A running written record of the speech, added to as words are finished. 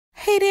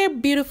Hey there,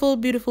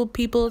 beautiful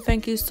people.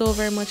 Thank you so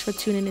very much for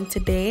tuning in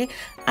today.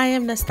 I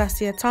am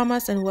Nastasia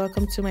Thomas and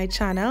welcome to my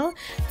channel.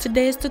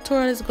 Today's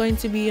tutorial is going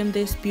to be on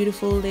this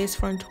beautiful lace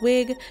front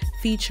wig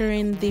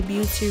featuring the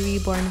Beauty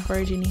Reborn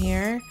Virgin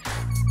Hair.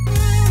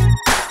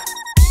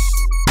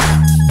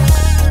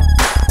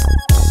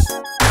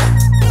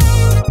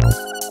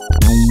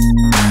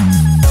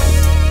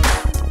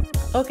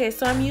 Okay,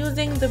 so I'm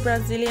using the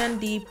Brazilian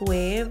deep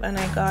wave and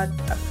I got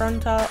a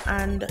frontal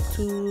and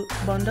two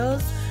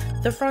bundles.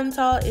 The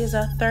frontal is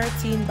a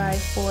 13 by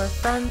 4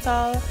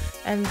 frontal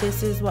and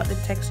this is what the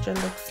texture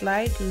looks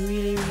like.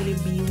 Really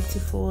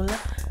beautiful,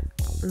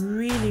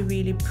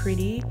 really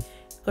pretty.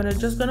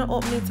 Just gonna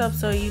open it up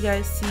so you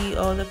guys see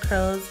all the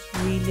curls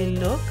really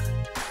look.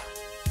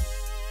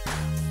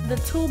 The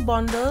two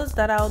bundles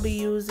that I'll be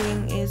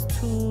using is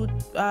two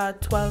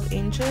 12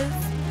 inches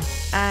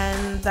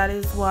and that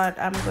is what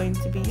I'm going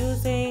to be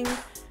using.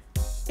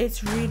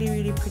 It's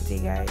really pretty,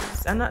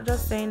 guys. I'm not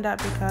just saying that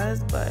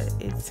because, but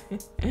it's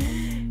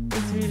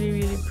it's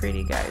really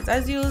pretty, guys.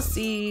 As you'll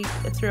see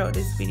throughout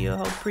this video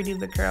how pretty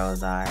the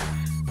curls are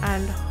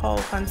and how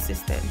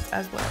consistent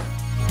as well.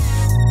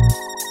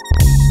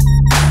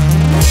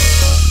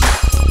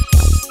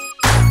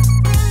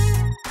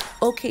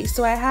 Okay,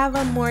 so I have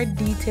a more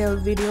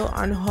detailed video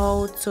on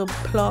how to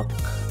pluck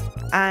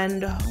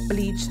and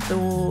bleach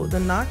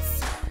the knots.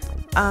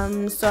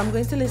 So I'm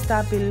going to list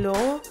that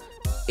below.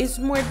 It's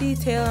more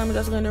detailed. I'm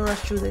just going to rush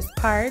through this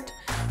part.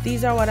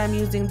 These are what I'm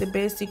using: the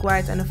basic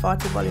white and the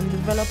 40 volume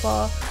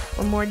developer.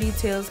 For more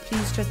details,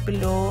 please check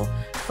below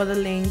for the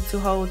link to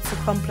how to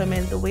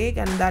complement the wig,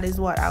 and that is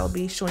what I'll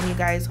be showing you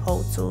guys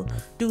how to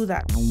do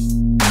that.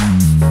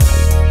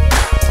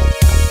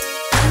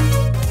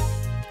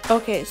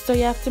 Okay, so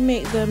you have to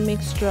make the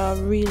mixture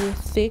really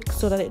thick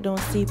so that it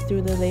don't seep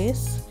through the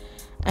lace,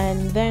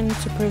 and then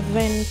to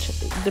prevent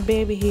the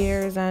baby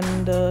hairs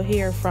and the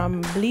hair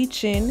from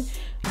bleaching,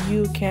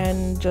 you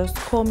can just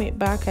comb it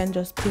back and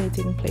just pin it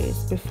in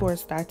place before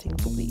starting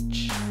to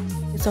bleach.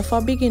 So for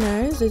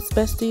beginners, it's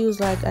best to use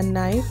like a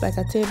knife, like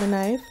a table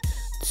knife,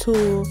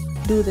 to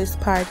do this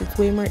part. It's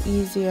way more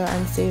easier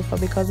and safer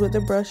because with the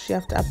brush you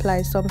have to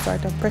apply some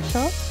sort of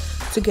pressure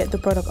to get the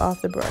product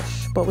off the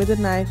brush, but with the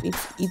knife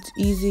it's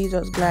easy, it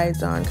just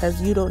glides on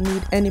because you don't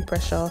need any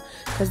pressure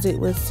because it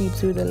will seep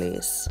through the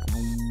lace.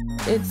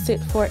 It sit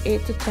for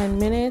 8 to 10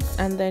 minutes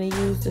and then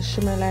use the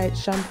Shimmer Light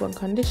shampoo and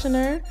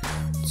conditioner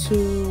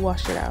to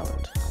wash it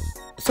out.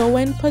 So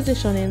when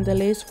positioning the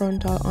lace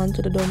frontal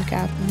onto the dome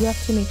cap, you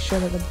have to make sure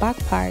that the back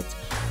part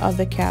of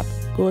the cap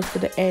goes to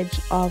the edge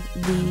of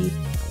the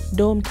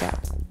dome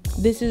cap.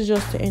 This is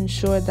just to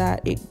ensure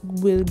that it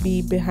will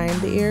be behind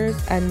the ears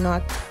and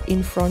not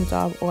in front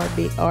of or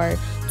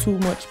too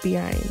much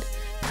behind,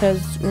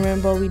 because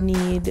remember we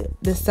need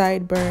the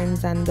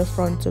sideburns and the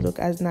front to look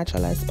as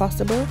natural as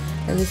possible,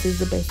 and this is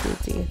the best way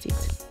to get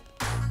it.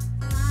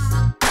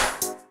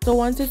 So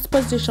once it's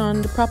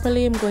positioned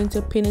properly, I'm going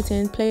to pin it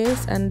in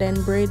place and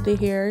then braid the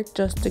hair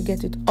just to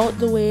get it out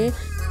the way.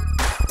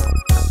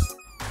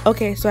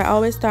 Okay, so I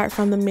always start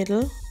from the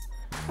middle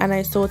and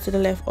I sew to the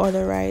left or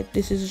the right.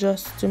 This is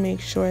just to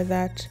make sure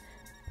that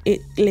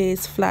it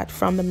lays flat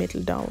from the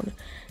middle down.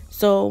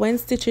 So when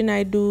stitching,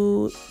 I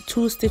do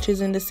 2 stitches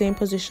in the same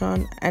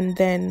position and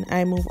then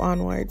I move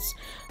onwards.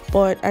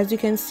 But as you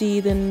can see,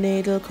 the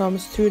needle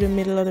comes through the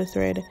middle of the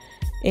thread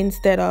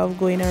instead of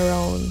going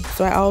around.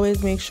 So I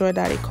always make sure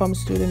that it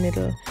comes through the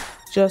middle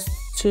just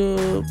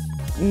to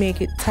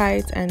make it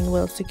tight and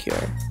well secure.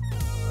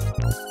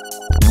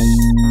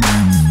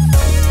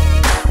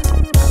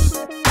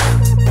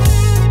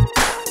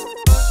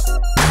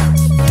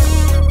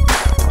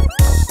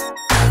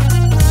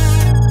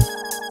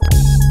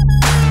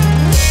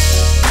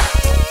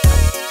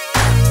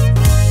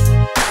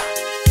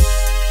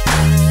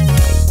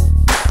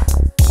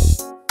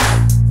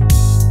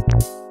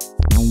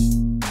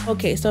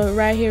 Okay, so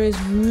right here is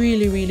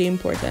really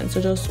important, so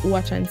just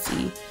watch and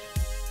see.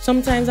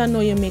 Sometimes I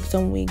know you make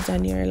some wigs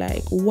and you're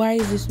like, why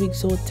is this wig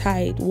so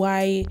tight?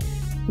 Why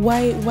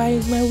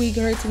is my wig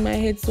hurting my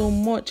head so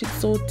much? It's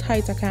so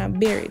tight, I can't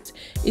bear it.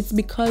 It's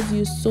because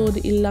you sew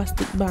the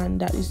elastic band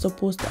that is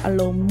supposed to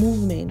allow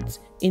movement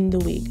in the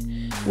wig.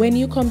 When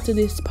you come to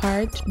this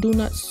part, do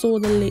not sew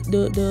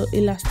the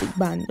elastic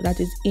band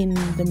that is in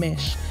the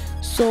mesh.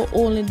 Sew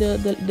only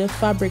the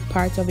fabric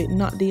part of it,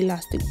 not the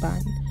elastic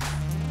band.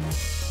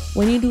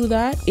 When you do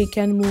that, it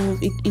can move,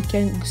 it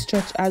can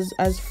stretch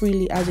as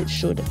freely as it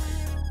should.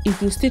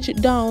 If you stitch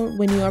it down,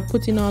 when you are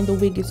putting on the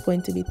wig, it's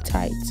going to be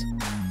tight.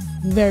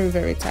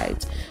 Very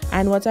tight.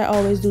 And what I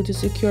always do to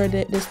secure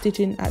the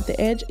stitching at the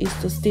edge is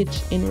to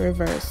stitch in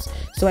reverse.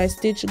 So I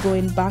stitch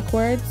going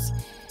backwards.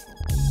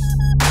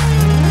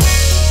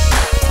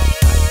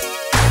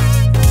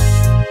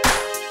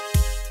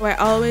 So I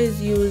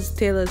always use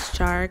Tailor's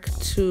chalk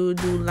to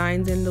do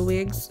lines in the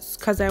wigs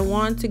because I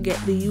want to get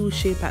the U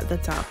shape at the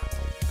top.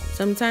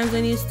 Sometimes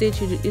when you stitch,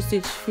 you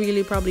stitch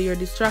freely, probably you're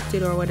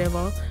distracted or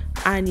whatever,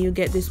 and you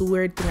get this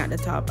weird thing at the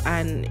top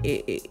and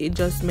it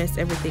just messes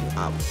everything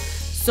up.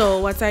 So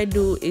what I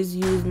do is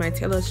use my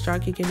Tailor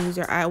chalk. You can use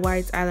your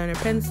white eyeliner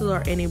pencil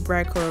or any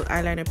bright color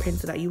eyeliner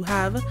pencil that you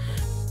have.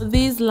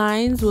 These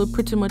lines will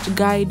pretty much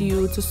guide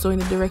you to sew in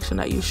the direction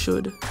that you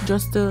should,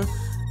 just to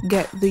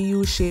get the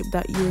U shape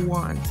that you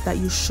want, that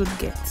you should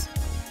get.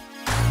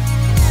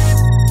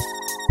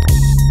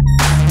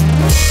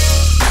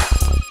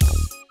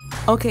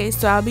 Okay,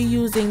 so I'll be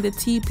using the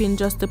T-pin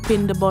just to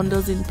pin the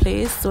bundles in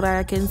place so that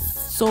I can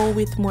sew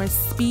with more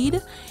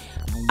speed.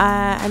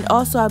 And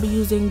also I'll be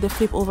using the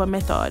flip over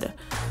method.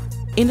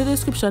 In the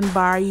description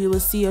bar you will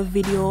see a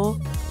video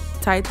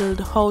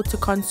titled how to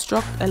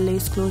construct a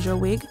lace closure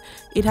wig.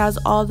 It has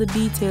all the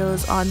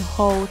details on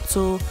how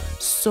to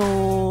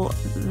sew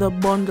the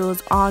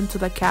bundles onto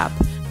the cap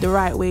the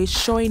right way,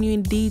 showing you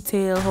in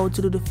detail how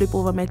to do the flip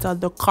over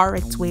method the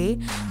correct way,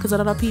 because a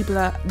lot of people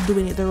are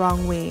doing it the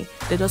wrong way.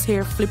 They just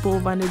hear flip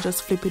over and they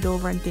just flip it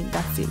over and think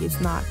that's it. It's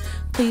not.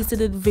 Please see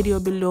the video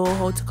below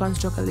how to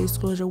construct a lace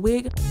closure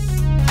wig.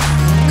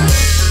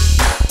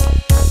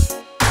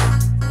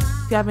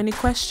 If you have any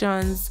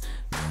questions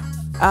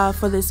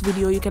for this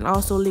video, you can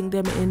also link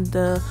them in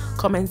the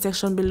comment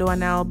section below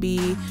and I'll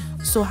be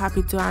so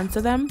happy to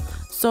answer them.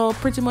 So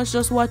pretty much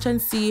just watch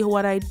and see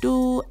what I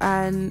do,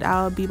 and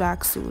I'll be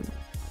back soon.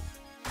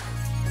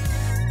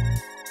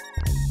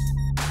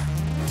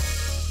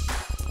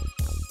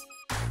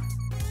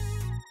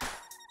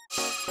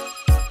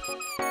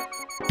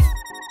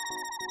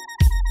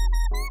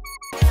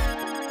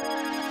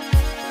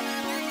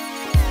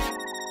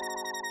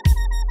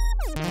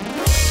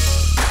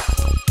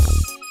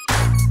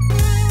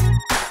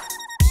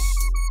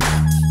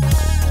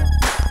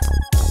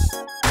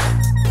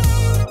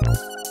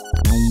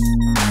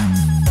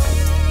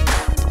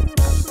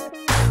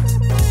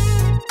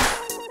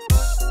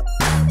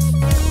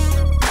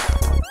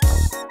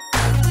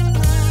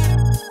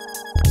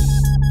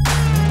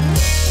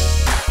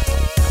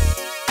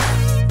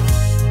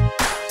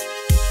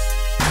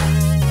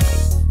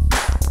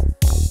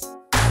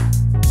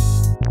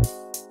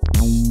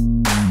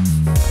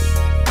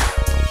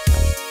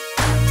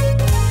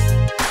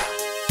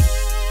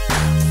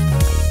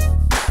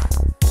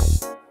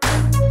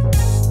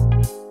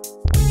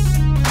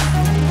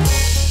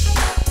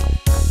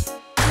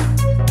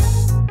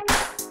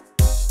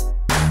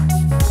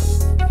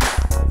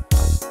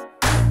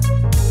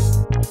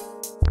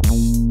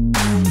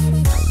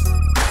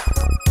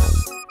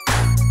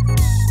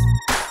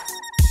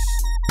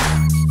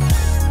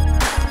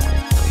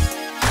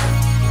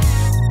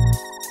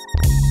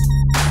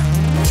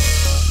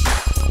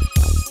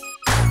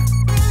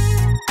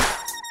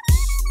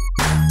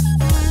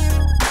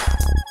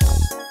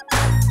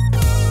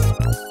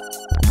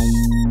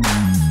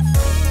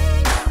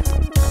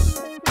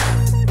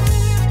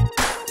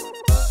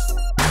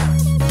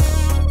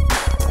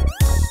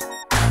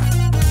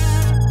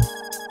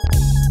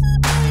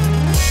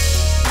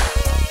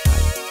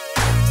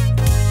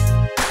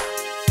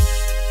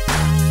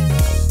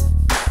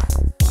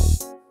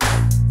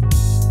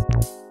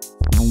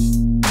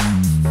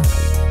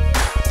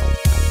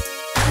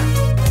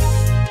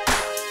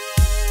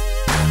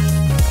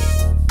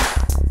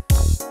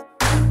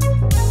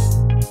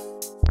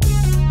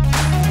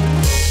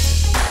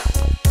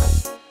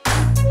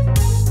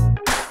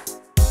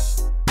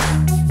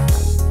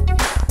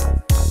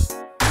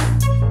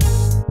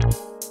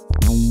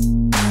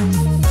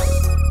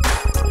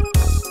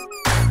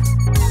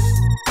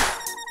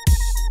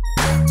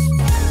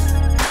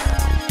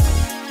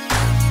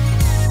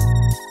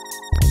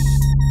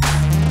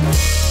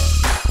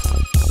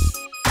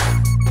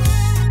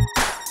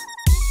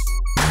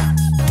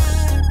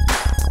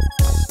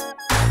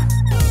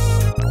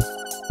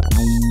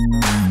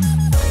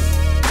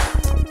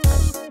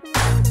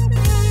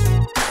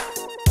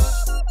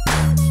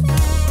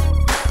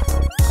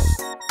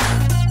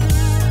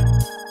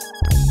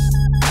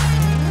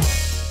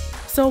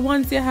 So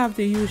once you have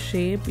the U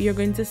shape, you're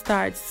going to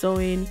start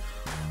sewing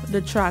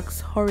the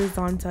tracks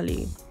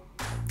horizontally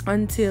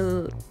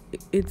until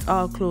it's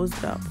all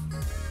closed up.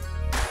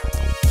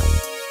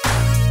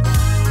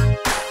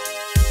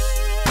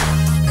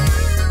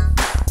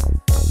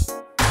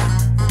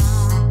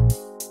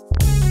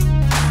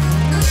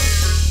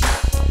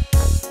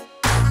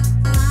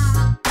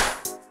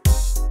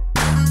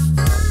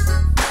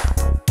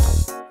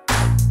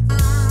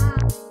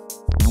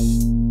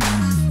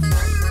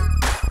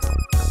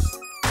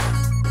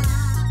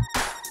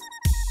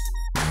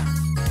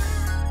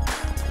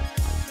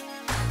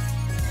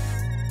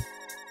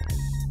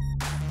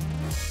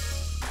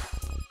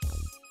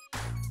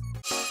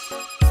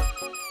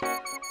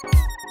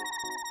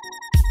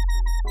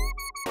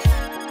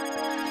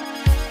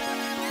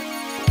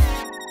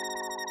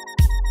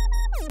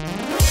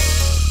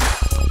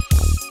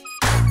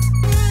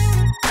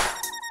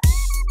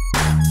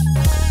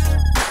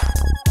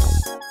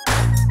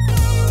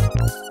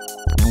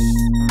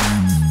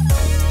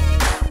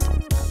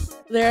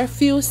 There are a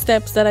few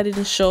steps that I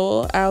didn't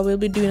show. I will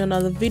be doing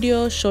another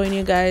video showing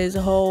you guys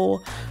how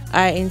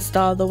I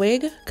install the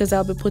wig, because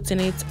I'll be putting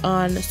it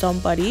on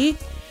somebody.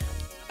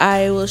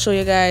 I will show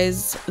you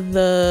guys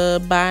the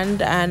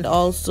band and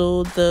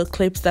also the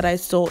clips that I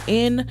sew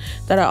in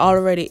that are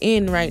already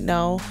in right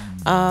now.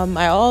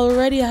 I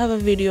already have a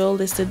video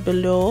listed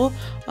below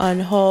on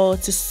how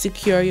to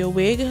secure your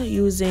wig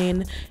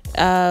using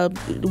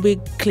wig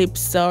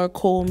clips or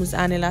combs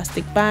and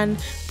elastic band.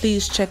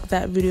 Please check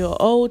that video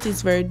out.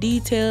 It's very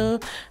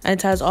detailed and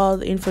it has all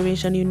the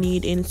information you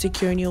need in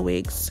securing your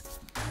wigs.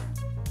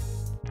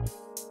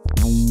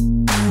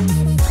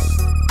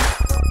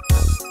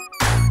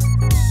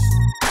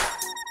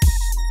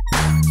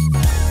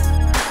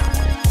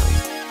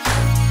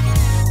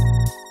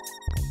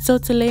 So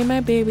to lay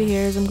my baby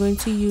hairs, I'm going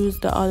to use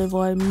the olive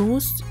oil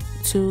mousse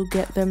to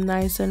get them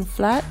nice and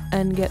flat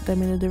and get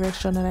them in the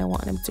direction that I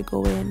want them to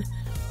go in.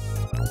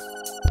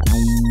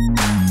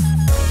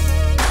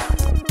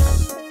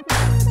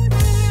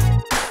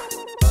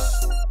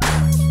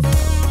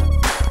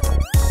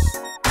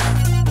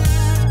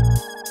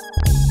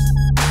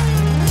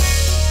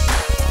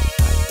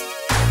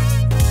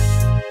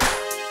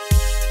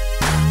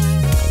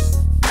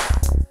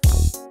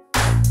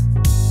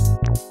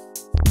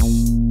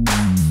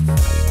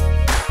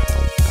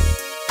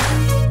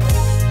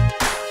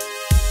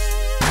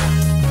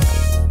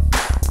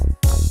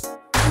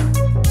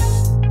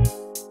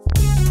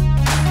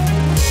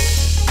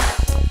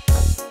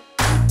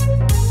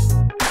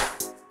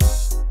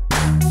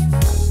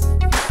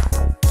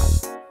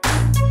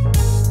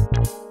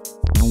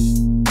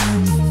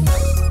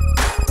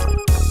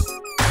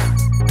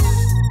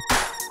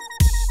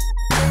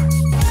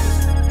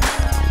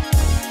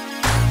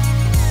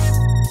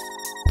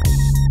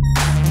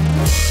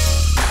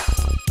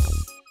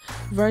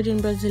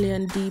 Virgin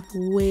Brazilian deep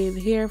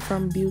wave hair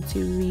from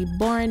Beauty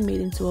Reborn, made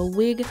into a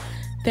wig.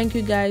 Thank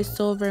you guys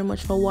so very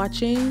much for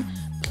watching.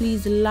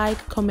 Please like,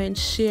 comment,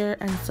 share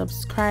and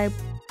subscribe.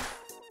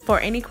 For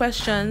any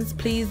questions,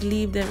 please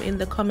leave them in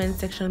the comment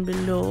section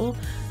below.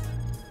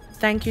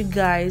 Thank you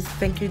guys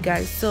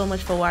so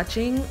much for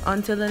watching.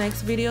 Until the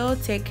next video,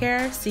 take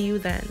care. See you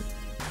then.